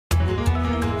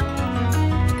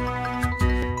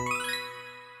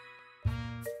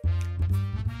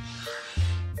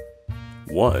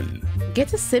1.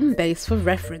 Get a sim base for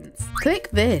reference. Click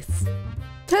this.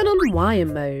 Turn on wire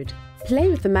mode. Play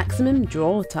with the maximum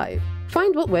draw type.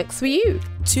 Find what works for you.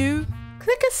 2.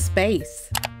 Click a space.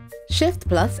 Shift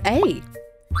plus A.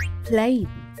 Plane.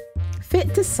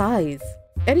 Fit to size.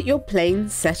 Edit your plane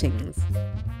settings.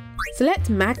 Select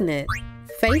magnet.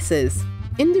 Faces.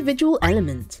 Individual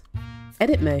element.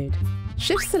 Edit mode.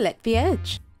 Shift select the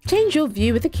edge. Change your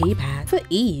view with the keypad for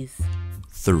ease.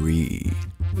 3.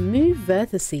 Move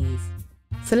vertices.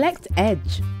 Select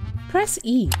edge. Press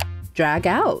E. Drag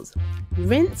out.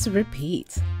 Rinse,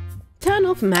 repeat. Turn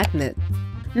off magnet.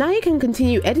 Now you can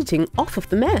continue editing off of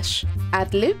the mesh.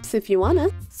 Add loops if you wanna.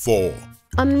 4.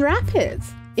 Unwrap it.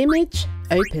 Image,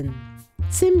 open.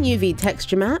 Sim UV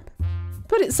texture map.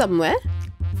 Put it somewhere.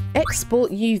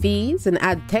 Export UVs and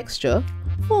add texture.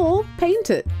 Or paint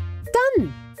it.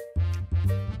 Done!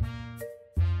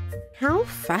 How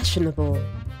fashionable.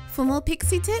 For more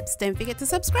Pixie tips, don't forget to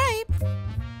subscribe.